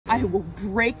I will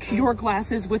break your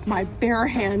glasses with my bare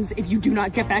hands if you do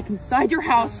not get back inside your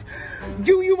house.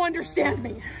 Do you understand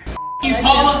me? You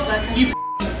Paula, you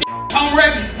come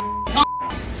ready.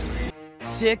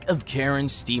 Sick of Karen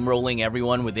steamrolling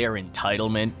everyone with their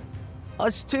entitlement?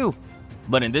 Us too.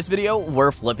 But in this video,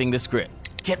 we're flipping the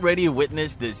script. Get ready to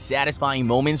witness the satisfying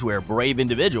moments where brave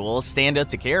individuals stand up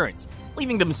to Karens,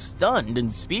 leaving them stunned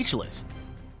and speechless.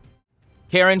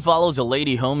 Karen follows a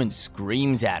lady home and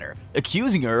screams at her,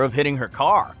 accusing her of hitting her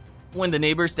car. When the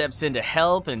neighbor steps in to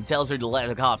help and tells her to let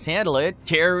the cops handle it,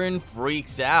 Karen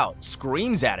freaks out,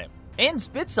 screams at him, and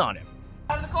spits on him.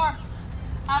 Out of the car.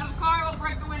 Out of the car, we'll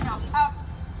break the window. Out.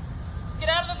 Get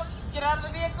out of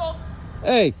the vehicle.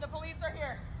 Hey. The police are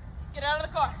here. Get out of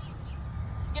the car.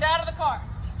 Get out of the car.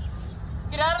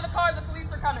 Get out of the car, the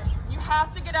police are coming. You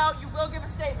have to get out, you will give a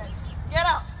statement. Get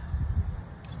out.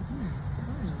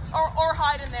 Or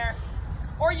hide in there.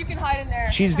 Or you can hide in there.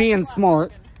 She's being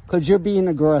smart, because you're being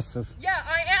aggressive. Yeah,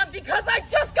 I am, because I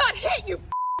just got hit, you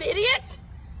idiot!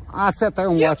 I sat there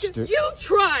and watched it. You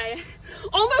try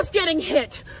almost getting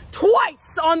hit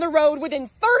twice on the road within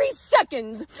 30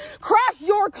 seconds, crash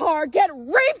your car, get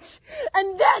raped,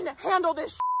 and then handle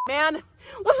this man.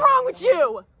 What's wrong with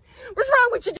you? What's wrong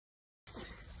with you?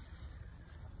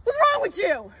 What's wrong with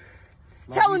you?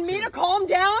 Telling me to calm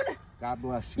down? God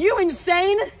bless you. You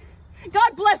insane?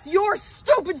 God bless your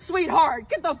stupid sweetheart.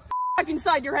 Get the fuck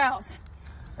inside your house.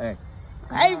 Hey.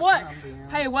 Hey, what?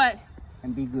 Hey, what?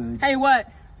 And be good. Hey, what?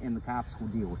 And the cops will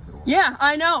deal with it all. Yeah,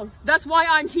 I know. That's why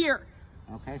I'm here.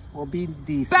 Okay? Well, be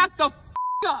decent. Back the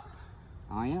up.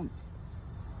 I am.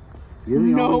 You're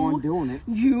the only one doing it.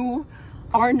 You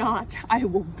are not. I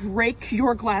will break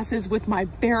your glasses with my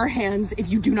bare hands if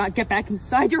you do not get back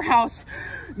inside your house.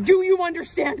 Do you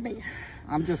understand me?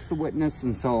 I'm just the witness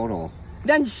and saw it all.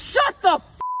 Then shut the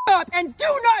up and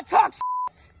do not talk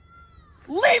shit.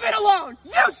 Leave it alone.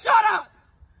 You shut up.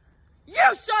 You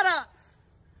shut up.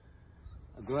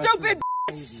 Aggressive Stupid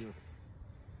bitch.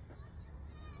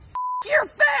 Your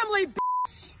family,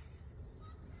 bitch.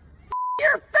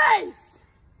 Your face.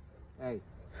 Hey.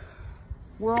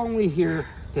 We're only here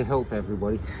to help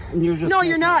everybody. And you're just... No,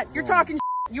 you're not. You're talking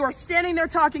shit. You are standing there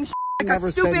talking shit like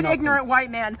a stupid, ignorant white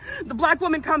man. The black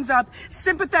woman comes up,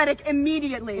 sympathetic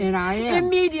immediately. And I am.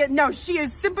 No, she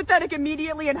is sympathetic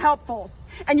immediately and helpful.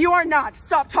 And you are not.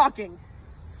 Stop talking.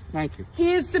 Thank you.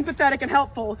 He is sympathetic and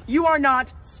helpful. You are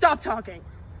not. Stop talking.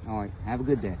 All right. Have a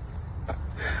good day.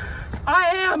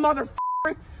 I am,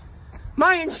 motherfucker.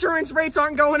 My insurance rates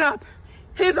aren't going up.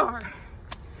 His are.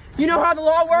 You know how the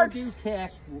law works? You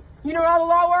know how the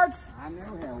law works? I know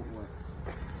how it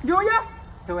works. Do ya?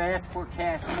 So ask for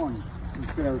cash money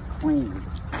instead of clean.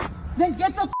 Then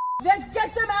get them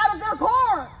out of their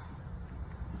car.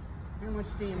 How much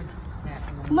damage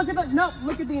happened?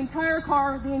 Look at the entire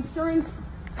car. The insurance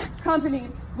company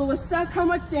will assess how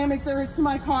much damage there is to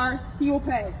my car. He will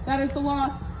pay. That is the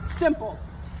law. Simple.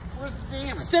 Where's the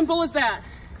damage? Simple as that.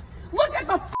 Look at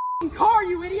the car,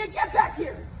 you idiot. Get back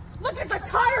here. Look at the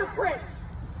tire print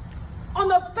on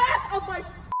the back of my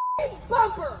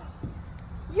bumper.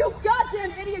 You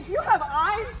goddamn idiots. You have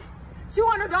eyes,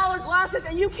 $200 glasses,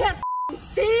 and you can't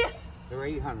see? They're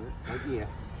 $800, but yeah.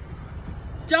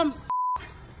 Dumb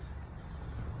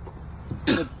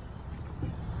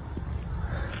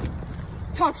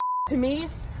talk to me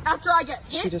after I get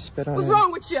hit? She just spit on What's him.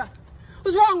 wrong with you?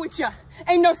 What's wrong with you?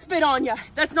 Ain't no spit on you.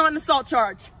 That's not an assault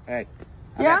charge. Hey.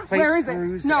 Yeah? Where is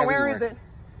it? No, where is it?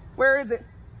 Where is it?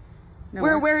 No,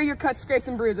 where are your cuts, scrapes,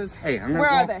 and bruises? Hey, I'm where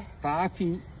are gonna they? 5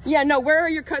 feet. Yeah, no, where are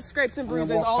your cuts, scrapes, and I'm gonna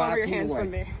bruises walk all 5 over your feet hands away.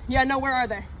 from me? Yeah, no, where are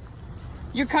they?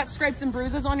 Your cuts, scrapes, and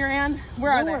bruises on your hand?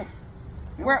 Where are they?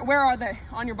 Where are they?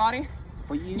 On your body?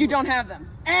 But You don't have them.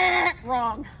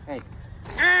 Wrong. Hey.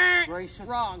 Gracious.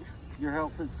 Wrong. Your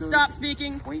health is good. Stop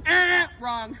speaking. Wait.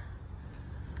 Wrong.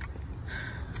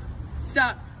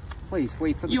 Stop. Please,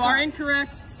 wait for the You are cops.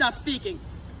 incorrect. Stop speaking.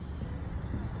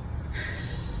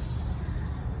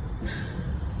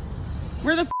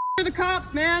 Where the are the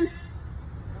cops, man?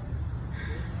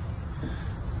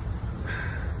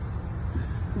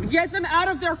 Get them out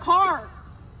of their car.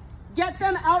 Get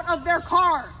them out of their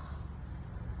car.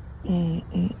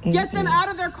 Get them out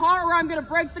of their car or I'm going to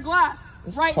break the glass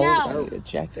It's right cold. now. I need a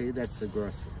jacket. See, that's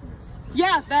aggressiveness.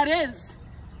 Yeah, that is.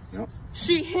 Yep.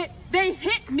 They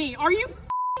hit me. Are you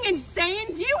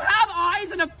insane? Do you have eyes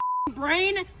and a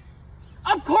brain?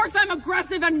 Of course I'm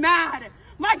aggressive and mad.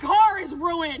 My car is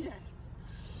ruined.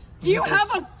 Do you have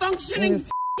a functioning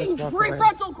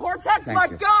prefrontal cortex? My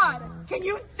God, can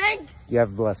you think? You have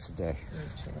a blessed day.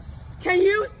 Can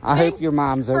you think I hope your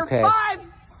mom's for okay. 5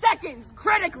 seconds,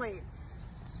 critically?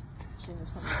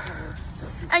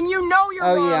 And you know you're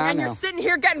Oh, wrong, yeah, I and know. you're sitting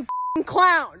here getting f***ing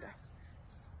clowned.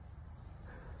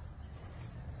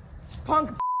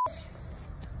 Punk.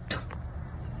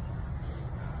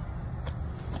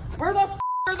 Where the f***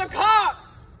 are the cops?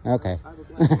 Okay.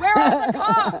 Where are the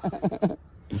cops?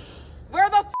 Where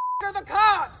the f*** are the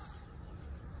cops?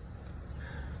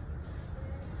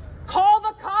 Call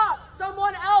the cops.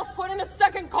 Someone else put in a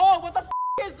second call. What the f***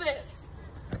 is this?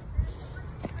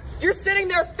 You're sitting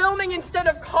there filming instead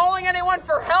of calling anyone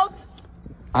for help?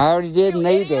 I already did, and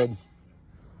they idiot. did.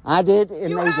 I did, and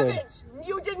You they haven't. did.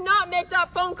 You did not make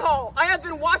that phone call. I have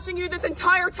been watching you this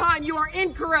entire time. You are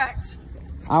incorrect.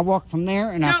 I walked from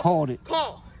there, and I No, called it.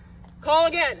 Call. Call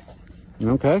again.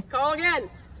 Okay. Call again.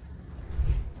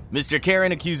 Mr.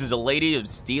 Karen accuses a lady of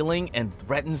stealing and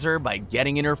threatens her by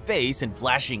getting in her face and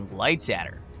flashing lights at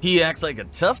her. He acts like a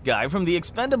tough guy from the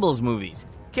Expendables movies,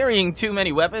 carrying too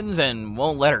many weapons and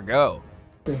won't let her go.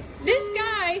 This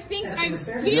guy thinks I'm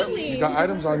stealing. You got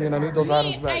items on you, and I need those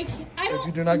items back. I don't If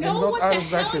you do not give me know those what items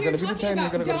the back, hell you're going to be talking detained. You're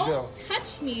going to go to jail. Don't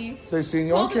touch me. They seen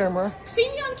you on camera. See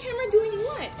me on camera doing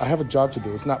what? I have a job to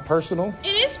do. It's not personal. It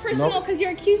is personal Nope. because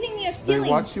you're accusing me of They stealing.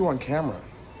 watch you on camera.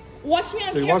 Watch me on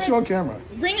They camera. watch you on camera.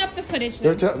 Bring up the footage.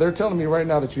 They're Then. they're telling me right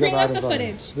now that you Bring have up items the on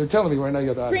you. footage. They're telling me right now you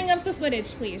have the items. Bring up the footage,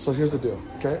 please. So here's the deal,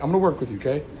 okay? I'm going to work with you,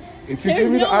 okay? If you There's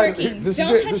give me no the items, working. this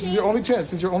Don't is it. touch This is me. your only chance.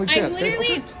 This is your only I chance.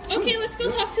 literally. Okay, let's go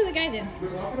talk to the guy then.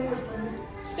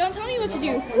 Don't tell me what to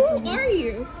do. Who are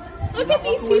you? Look at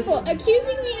these people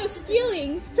accusing me of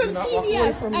stealing from You're not walking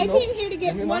away CVS. from me, I nope. came here to get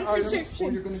Give me one my items, or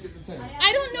prescription. you're going to get detained.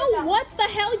 I don't know what the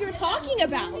hell you're talking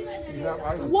about. You have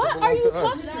items What that are belong you to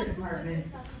us.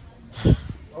 talking?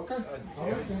 Okay.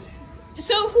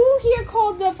 So who here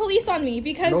called the police on me?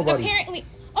 Because Nobody. apparently,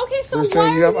 okay. So They're why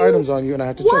saying you have are items on you, and I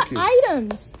have to What check you.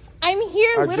 items? I'm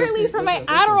here I literally just for need- my listen,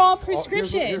 Adderall listen.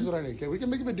 prescription. Here's what I need. Okay, we can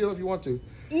make a big deal if you want to.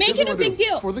 Make Here's it what a I big do.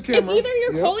 deal. For the It's camera. either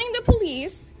you're Yep. calling the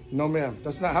police. No, ma'am.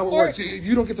 That's not how it Or- works.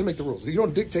 You don't get to make the rules. You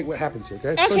don't dictate what happens here,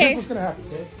 okay? So Okay. here's what's going to happen,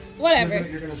 okay? Whatever.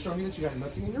 You're going to show me that you got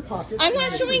nothing in your pocket. I'm and not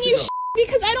you're showing good to you go.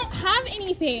 because I don't have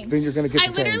anything. Then you're going to get I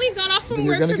detained. literally got off from Then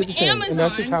you're work gonna from get detained. Amazon. And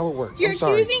that's just how it works. You're I'm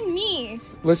sorry. accusing me.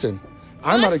 Listen,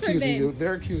 I'm not God accusing forbid. you.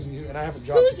 They're accusing you, and I have a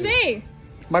job Who's to do. they?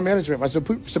 My management, my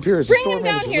superiors, the Bring store him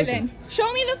down manager. here Listen. then.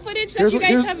 Show me the footage that Here's you what, guys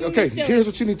here's, have of me okay, stealing. here's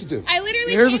what you need to do. I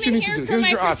literally Here's came what you in need here to do. for Here's my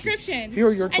your options. prescription. Here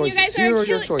are your And you choices. guys Here are are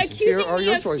your choices. accusing Here are me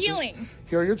your of choices. stealing.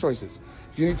 Here are your choices.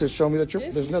 You need to show me that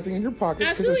there's nothing in your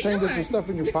pockets because they're Absolutely saying that not. there's stuff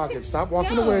in your pocket. Stop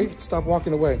walking No. away. Stop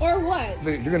walking away. Or what?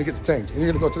 You're going to get detained and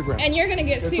you're going to go to the ground. And you're gonna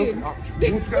get It's sued. okay.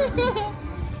 Do what you gotta do.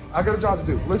 I got a job to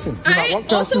do. Listen, do not I walk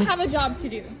past also me. have a job to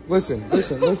do. Listen.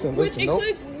 Which Nope.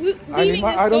 includes I need leaving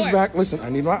my this items store. back. Listen, I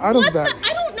need my items What back. the?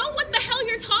 I don't know what the hell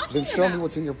you're talking Then show about. me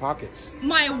what's in your pockets.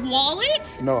 My wallet?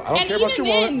 No, I don't And care about even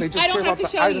your wallet. then, They I just don't care have about to the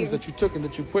show items you. that you took and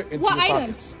that you put into What your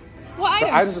items? pockets. What The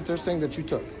items? items that they're saying that you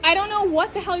took. I don't know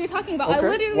what the hell you're talking about. I Okay.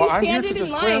 literally Well, I'm here stand to in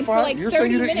just line clarify. for like You're 30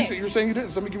 saying you didn't. minutes. You're saying you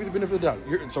didn't. So let me give you the benefit of the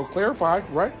doubt. So clarify,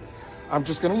 right? I'm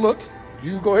just gonna look.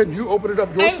 You go ahead and you open it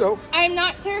up yourself. I'm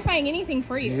not clarifying anything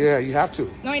for you. Yeah, you have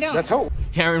to. No, I don't. That's how.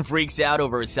 Karen freaks out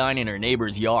over a sign in her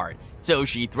neighbor's yard, so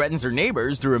she threatens her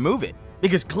neighbors to remove it,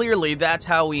 because clearly that's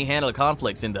how we handle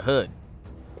conflicts in the hood.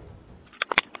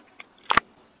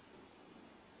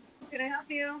 Can I help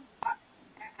you?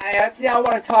 I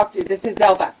want to talk to you. This is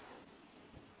Elba.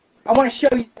 I want to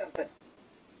show you something.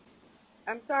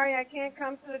 I'm sorry, I can't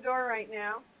come to the door right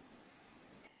now.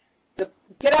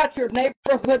 Get out your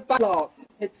neighborhood bylaws.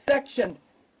 It's section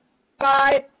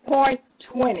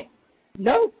 5.20.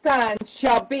 No signs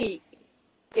shall be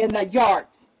in the yards.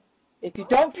 If you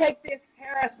don't take this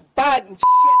Harris Biden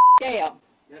shit down,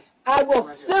 I will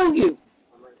sue you.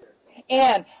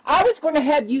 And I was going to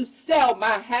have you sell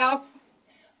my house,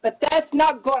 but that's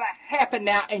not going to happen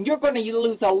now, and you're going to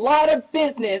lose a lot of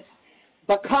business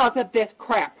because of this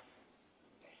crap.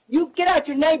 You get out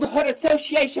your neighborhood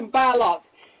association bylaws,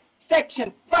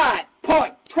 section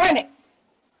 5.20.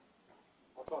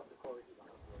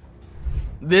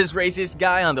 This racist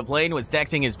guy on the plane was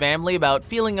texting his family about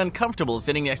feeling uncomfortable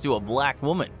sitting next to a black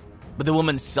woman, but the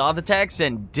woman saw the text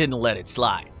and didn't let it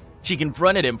slide. She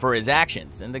confronted him for his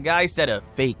actions, and the guy said a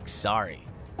fake sorry.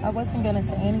 I wasn't gonna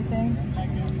say anything.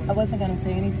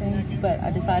 But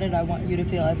I decided I want you to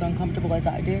feel as uncomfortable as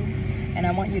I do. And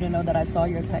I want you to know that I saw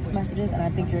your text messages and I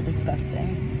think you're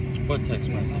disgusting. What text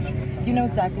message? You know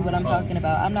exactly what I'm talking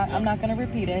about. I'm not gonna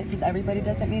repeat it because everybody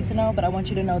doesn't need to know, but I want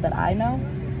you to know that I know.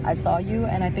 I saw you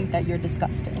and I think that you're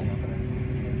disgusting.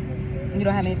 You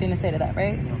don't have anything to say to that,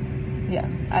 right? Yeah,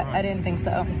 I didn't think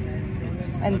so.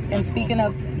 And speaking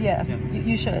of, yeah,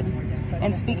 you should.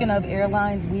 And speaking of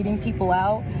airlines weeding people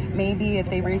out, maybe if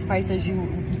they raise prices, you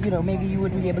know, maybe you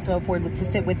wouldn't be able to afford to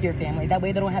sit with your family. That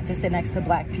way they don't have to sit next to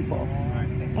black people.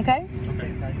 Okay?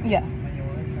 Okay. Yeah.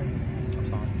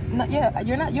 No, yeah,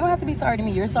 you don't have to be sorry to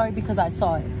me. You're sorry because I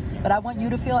saw it. But I want you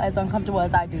to feel as uncomfortable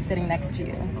as I do sitting next to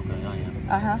you. Okay, I am.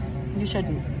 Uh-huh. You should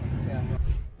be.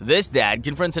 This dad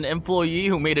confronts an employee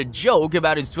who made a joke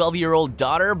about his 12-year-old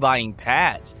daughter buying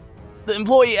pads. The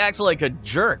employee acts like a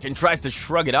jerk and tries to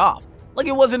shrug it off, like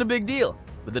it wasn't a big deal.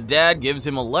 But the dad gives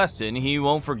him a lesson he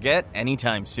won't forget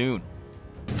anytime soon.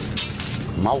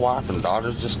 My wife and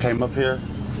daughters just came up here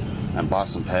and bought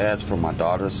some pads for my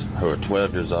daughters who are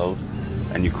 12 years old,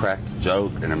 and you cracked a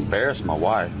joke and embarrassed my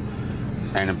wife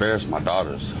and embarrassed my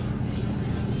daughters.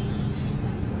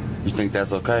 You think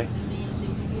that's okay?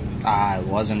 I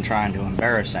wasn't trying to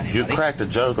embarrass anybody. You cracked a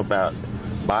joke about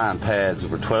buying pads,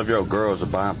 where 12-year-old girls are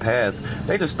buying pads.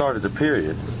 They just started the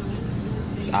period.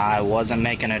 I wasn't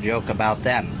making a joke about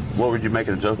them. What were you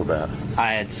making a joke about?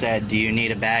 I had said, do you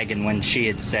need a bag? And when she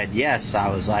had said yes, I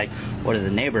was like, what do the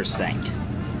neighbors think?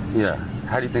 Yeah.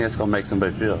 How do you think that's going to make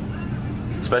somebody feel?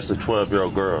 Especially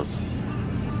 12-year-old girls.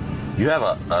 You have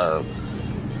a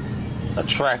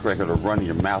track record of running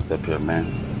your mouth up here,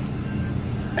 man.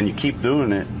 And you keep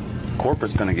doing it,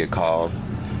 corporate's going to get called.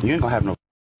 You ain't going to have no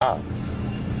job.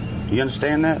 You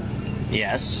understand that?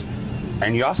 Yes.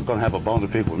 And you're also going to have a bone to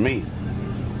pick with me.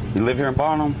 You live here in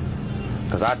Barnum?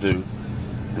 Because I do.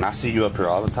 And I see you up here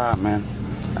all the time, man.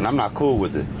 And I'm not cool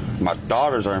with it. My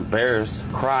daughters are embarrassed,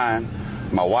 crying.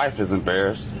 My wife is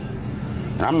embarrassed.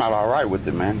 And I'm not all right with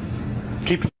it, man.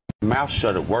 Keep your mouth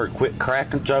shut at work. Quit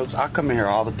cracking jokes. I come in here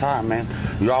all the time, man.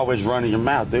 You're always running your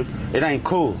mouth, dude. It ain't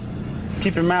cool.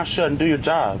 Keep your mouth shut and do your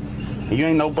job. You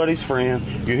ain't nobody's friend.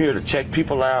 You're here to check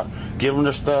people out, give them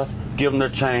their stuff, give them their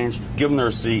change, give them their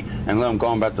receipt, and let them go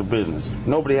on about their business.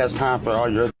 Nobody has time for all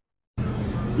your...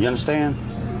 You understand?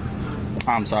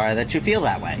 I'm sorry that you feel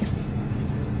that way.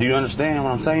 Do you understand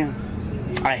what I'm saying?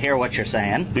 I hear what you're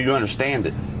saying. Do you understand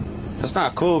it? That's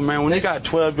not cool, man. When you got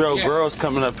 12-year-old girls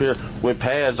coming up here with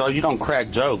pads, oh, you don't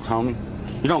crack jokes, homie.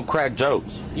 You don't crack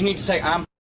jokes. You need to say, I'm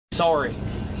sorry.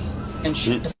 And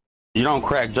shit. You don't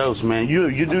crack jokes, man.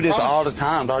 You do this all the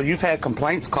time, dog. You've had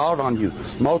complaints called on you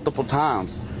multiple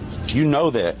times. You know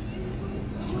that.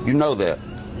 You know that.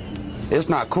 It's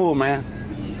not cool, man.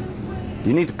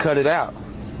 You need to cut it out.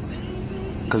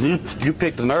 Because you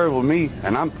picked a nerve with me,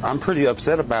 and I'm pretty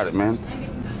upset about it, man.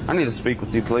 I need to speak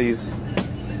with you, please.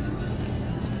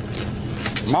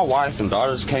 My wife and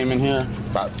daughters came in here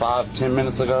about 5-10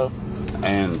 minutes ago,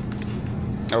 and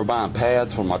they were buying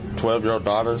pads for my 12-year-old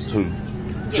daughters who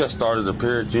just started the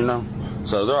period, you know.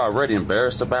 So they're already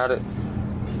embarrassed about it.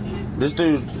 This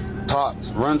dude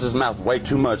runs his mouth way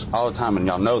too much all the time, and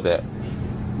y'all know that.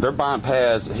 They're buying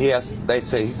pads. He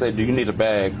said, do you need a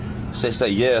bag? They say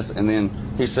yes, and then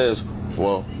he says,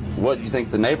 well, what do you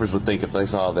think the neighbors would think if they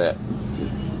saw that?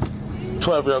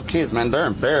 12-year-old kids, man, they're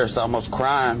embarrassed, almost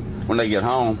crying when they get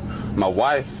home. My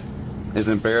wife is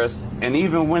embarrassed, and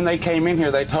even when they came in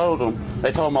here, they told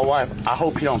my wife, I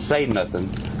hope you don't say nothing,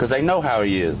 because they know how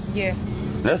he is. Yeah.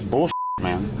 That's bullshit,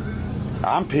 man.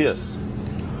 I'm pissed,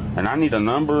 and I need a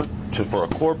number for a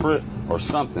corporate or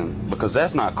something, because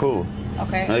that's not cool.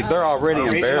 Okay. Like, they're already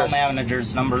embarrassed. Regional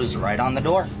manager's number is right on the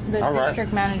door. The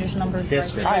district manager's number is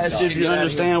right there. I asked you if you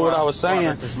understand what I was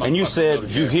saying, and you said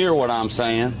you hear what I'm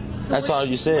saying. So that's all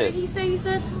you said. What did he say, you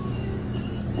said?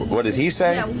 What did he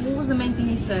say? Yeah, what was the main thing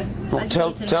he said? Well,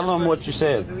 tell them what you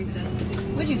said.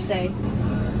 What'd you say?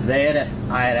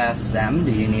 I had asked them,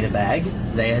 do you need a bag?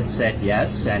 They had said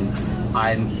yes, and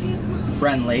I'm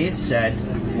friendly, said,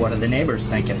 what do the neighbors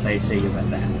think if they see you with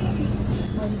that?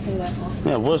 Why'd you say that?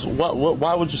 Yeah,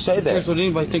 why would you say that? That's what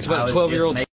anybody thinks about a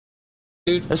 12-year-old.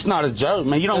 Dude. It's not a joke,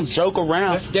 man. You don't joke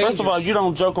around. First of all, you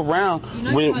don't joke around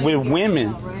with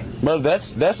women. Bro,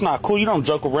 that's not cool. You don't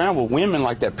joke around with women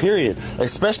like that, period.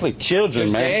 Especially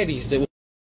children, man.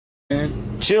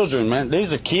 Children, man.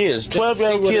 These are kids.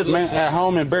 12-year-old kids, man, at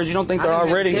home embarrassed. You don't think they're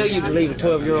already... I tell you to leave a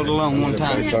 12-year-old alone one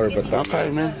time. Sorry about that.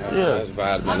 Okay, man. Yeah. That's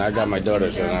bad, man. I got my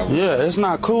daughters. Yeah, it's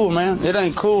not cool, man. It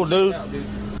ain't cool, dude.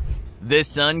 This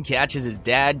son catches his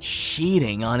dad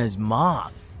cheating on his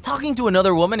mom, talking to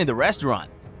another woman in the restaurant.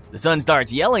 The son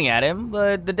starts yelling at him,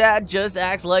 but the dad just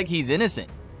acts like he's innocent.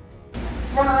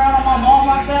 Run around on my mom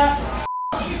like that?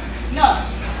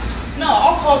 No,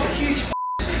 I'll cause a huge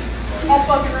scene. I'll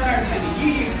fuck her and everything.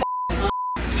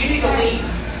 You need to leave.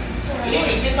 You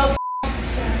need to get the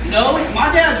No, my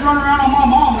dad's running around on my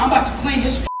mom, and I'm about to clean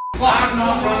his flag. I'm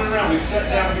not running around. We sat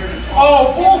down here.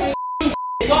 Oh, bull.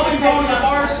 Y'all been going to the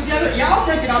bars together? Yeah, I'll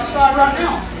take it outside right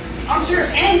now. I'm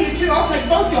serious, and you too. I'll take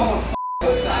both y'all on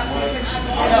the side.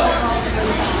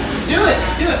 Do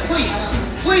it, please.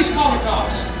 Please call the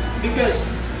cops. Because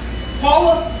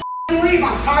Paula, leave.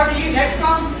 I'm tired of you. Next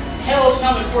time, hell is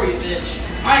coming for you, bitch.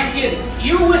 I ain't kidding.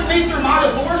 You were with me through my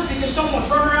divorce because someone's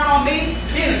running around on me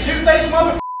being a two-faced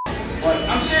motherfucker.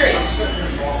 I'm serious.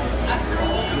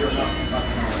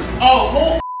 Oh,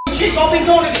 whole shit. Y'all been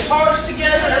going to guitars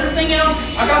together and everything else.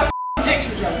 I got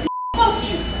pictures of it. Fuck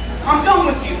you. I'm done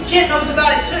with you. Kent knows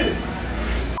about it too.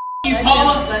 You,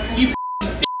 Paula. You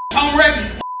bitch. Home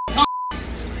wrecking.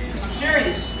 I'm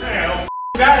serious. Hell,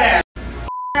 that ass.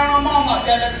 Around on mom like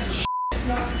that. That's some shit.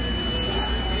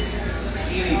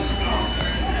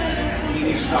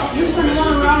 You've been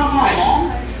running around on my mom?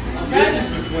 Okay? This is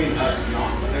between us,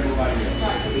 not everybody else.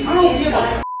 I don't give a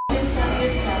f***.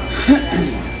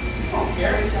 I don't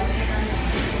care. I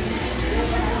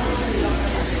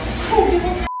don't give a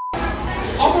f***.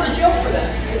 I'll go to jail for that.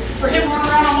 For him running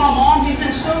around on my mom, he's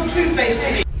been so two-faced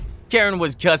to me. Karen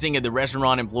was cussing at the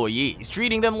restaurant employees,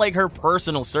 treating them like her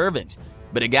personal servants.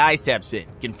 But a guy steps in,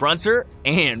 confronts her,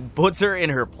 and puts her in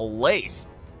her place.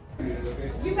 You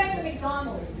guys are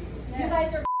McDonald's. You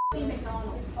guys are f***ing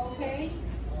McDonald's, okay?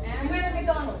 You guys are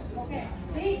McDonald's, okay?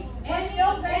 And you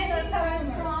don't rent a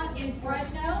restaurant in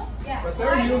Fresno? Yeah. But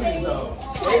they're humans, though.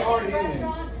 They are humans.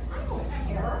 I don't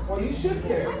care. Well, you should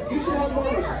care. You should have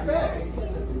more respect.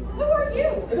 Who are you?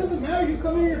 It doesn't matter. You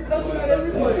come in here cussing at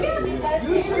everybody. Yeah, because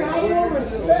You should have more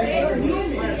respect. They're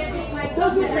humans. It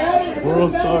doesn't matter.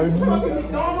 World Star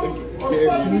McDonald's or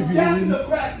fucking Jack in the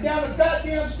Crack down the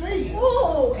goddamn street.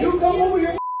 Ooh, You come over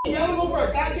here yelling over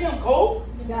a goddamn Coke?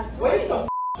 That's Wake the f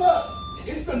up.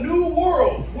 It's the new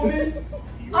world, woman.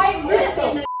 I live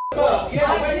in the up.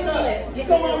 Yeah, I wake do up. live You in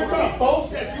come the over here trying to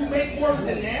boast that you make more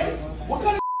than them? What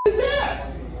kind of is that?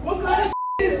 What kind of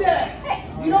is that?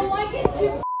 Hey, you don't like it too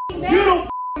bad. You don't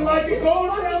like it. Go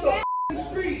around the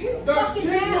street. There's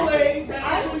Chick-fil-A that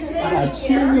actually caters to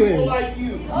people like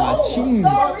you. Oh, sorry.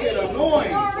 Fucking annoying.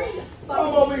 Sorry.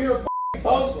 Come over here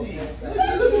boasting. Look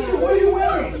at you. What are you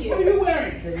wearing? What are you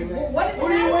wearing? What is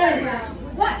What are you wearing?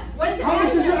 What? What is the How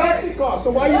much does your outfit cost? So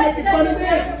why are you What making fun of doesn't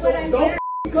matter what I'm them? Don't wearing?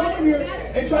 come here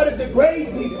and try to degrade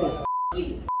people.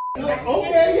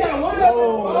 Okay, yeah, whatever.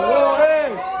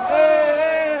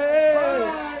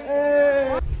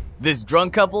 This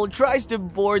drunk couple tries to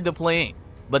board the plane,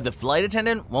 but the flight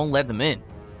attendant won't let them in.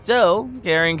 So,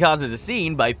 Karen causes a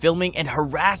scene by filming and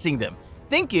harassing them,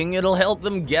 thinking it'll help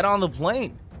them get on the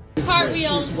plane.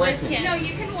 Cartwheels with him. No,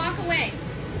 you can walk away.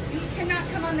 You cannot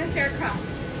come on this aircraft.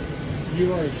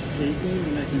 You are shaking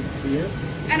and I can see it.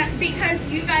 And because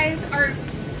you guys are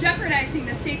jeopardizing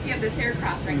the safety of this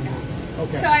aircraft right now.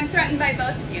 Okay. So I'm threatened by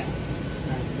both of you.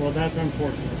 Well, that's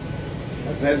unfortunate.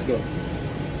 Let's go.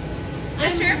 The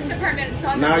sheriff's department is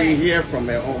on the Now way. you hear from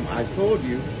your home. I told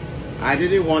you, I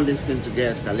didn't want this thing to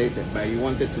get escalated, but you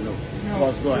wanted to know.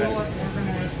 Let's go ahead.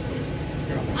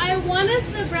 I want a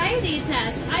sobriety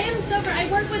test. I am sober. I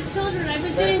work with children. I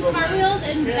was doing cartwheels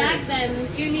and back then.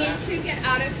 You need to get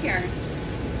out of here.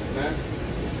 Huh?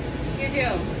 You do.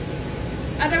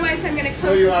 Otherwise, I'm going to close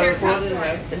So you this are aircraft reporting, door.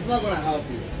 right? It's not going to help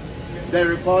you. The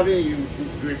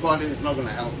reporting is not going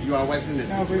to help. You are wasting the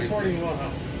situation. No, reporting will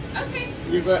help. Okay.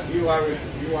 You are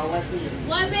wasting it.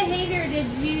 What behavior did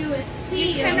you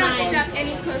see You of cannot mine? step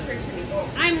any closer to me.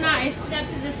 I'm not. I stepped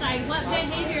to the side. What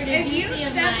behavior did If you you see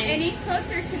of step mine? any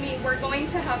closer to me, we're going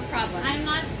to have problems. I'm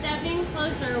not stepping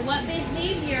closer. What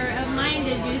behavior of mine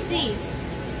did you see?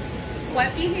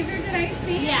 What behavior did I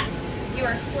see? Yeah. You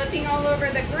are flipping all over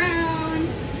the ground.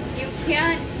 You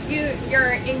can't.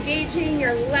 You're engaging.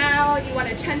 You're loud. You want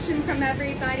attention from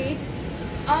everybody.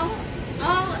 All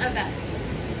of us.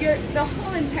 The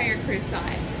whole entire crew saw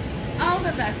it. All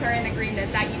of us are in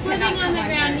agreement that you cannot Flipping on the come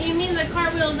ground. here. You mean the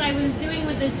cartwheels I was doing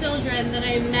with the children that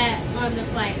I met on the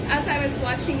flight? As I was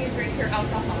watching you drink your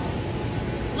alcohol.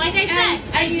 Like I said,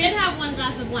 I did have one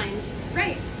glass of wine.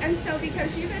 Right. And so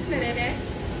because you've admitted it,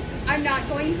 I'm not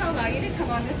going to allow you to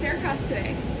come on this aircraft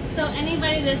today. So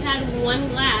anybody that's had one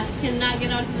glass cannot get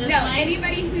onto this No, flight?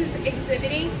 anybody who's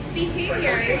exhibiting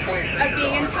behaviors of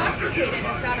being intoxicated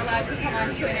is not allowed to come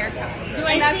onto an aircraft. Do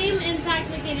I seem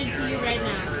intoxicated to you right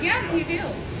now? Yeah, you do.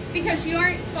 Because you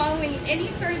aren't following any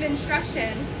sort of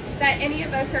instructions that any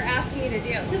of us are asking you to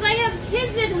do. Because I have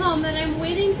kids at home that I'm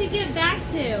waiting to get back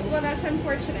to. Well, that's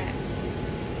unfortunate.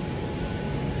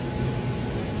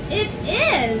 It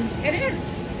is. It is.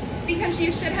 Because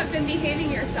you should have been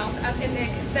behaving yourself up in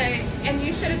and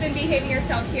you should have been behaving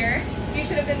yourself here. You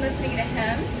should have been listening to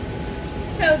him.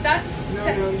 So that's...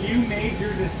 No, you made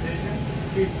your decision.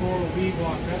 before we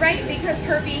walked up. Right, because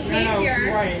her behavior,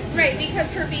 No, right. right,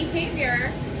 because her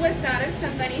behavior was that of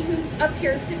somebody who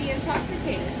appears to be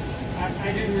intoxicated.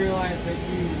 I didn't realize that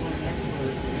you were an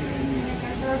expert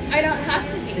in I don't have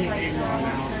to be. behavior on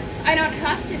now. I don't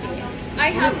have to be. I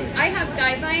have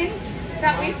guidelines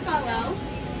that we follow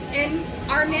in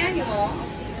our manual,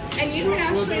 and you can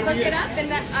actually look it up in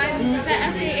the, on the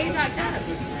FAA.gov.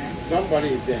 Somebody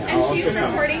is there. And she's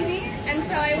recording me, and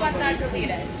so I want that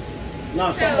deleted.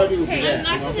 No, somebody will be hey,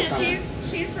 there.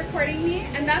 she's recording me,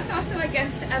 and that's also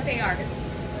against FARs.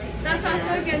 That's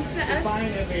also against the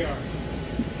Define FARs.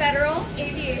 Federal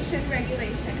Aviation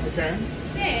Regulations. Okay.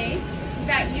 Say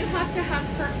that you have to have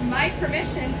my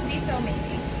permission to be filming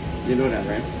me. You know that,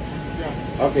 right?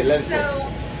 Yeah. Okay, let's So go.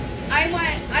 I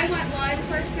want law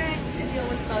enforcement to deal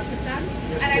with both of them,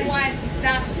 Yes, and I please. want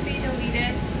that to be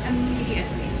deleted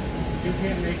immediately. You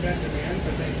can't make that demand,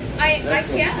 but they I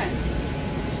can.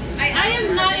 I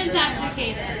am not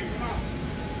intoxicated.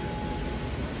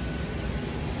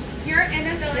 Your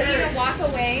inability to walk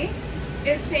away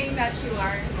is saying that you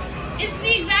are. It's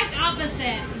the exact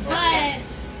opposite, but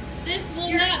this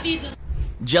will not be the...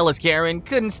 Jealous Karen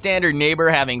couldn't stand her neighbor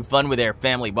having fun with their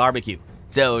family barbecue,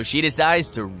 so she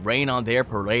decides to rain on their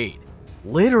parade.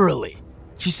 Literally.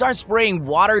 She starts spraying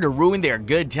water to ruin their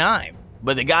good time,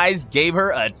 but the guys gave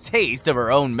her a taste of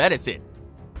her own medicine.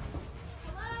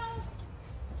 I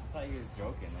thought you were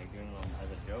joking, like doing it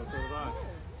as a joke. Hold on.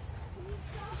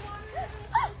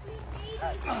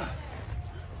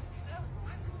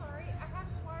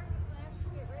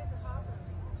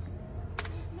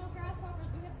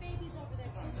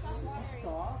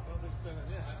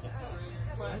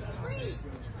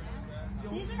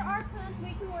 These are our plants.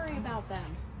 We can worry about them.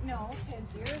 No,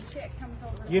 because your shit comes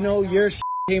over. You know, your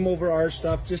came over our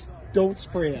stuff. Just don't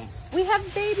spray us. We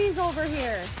have babies over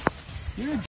here.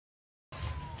 You're a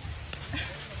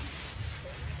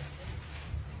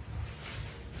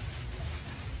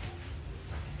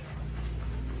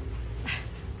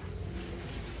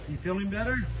You feeling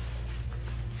better?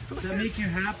 Does that make you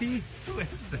happy? Who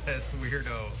is this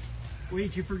weirdo?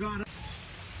 Wait, you forgot.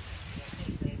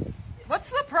 What's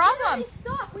the problem?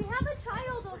 Stop. We have a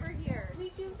child over here. We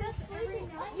do this every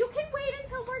night. You can wait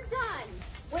until we're done.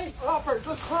 Wait, hoppers!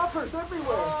 There's hoppers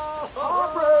everywhere!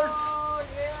 Oh,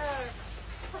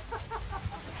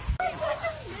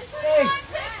 Hey,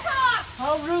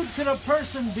 how rude could a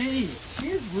person be?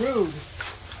 She's rude.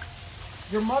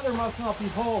 Your mother must not be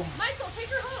home. Michael, take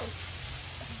her home.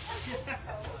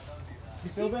 You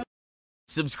feel better?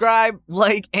 Subscribe,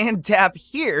 like, and tap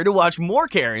here to watch more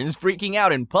Karens freaking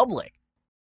out in public.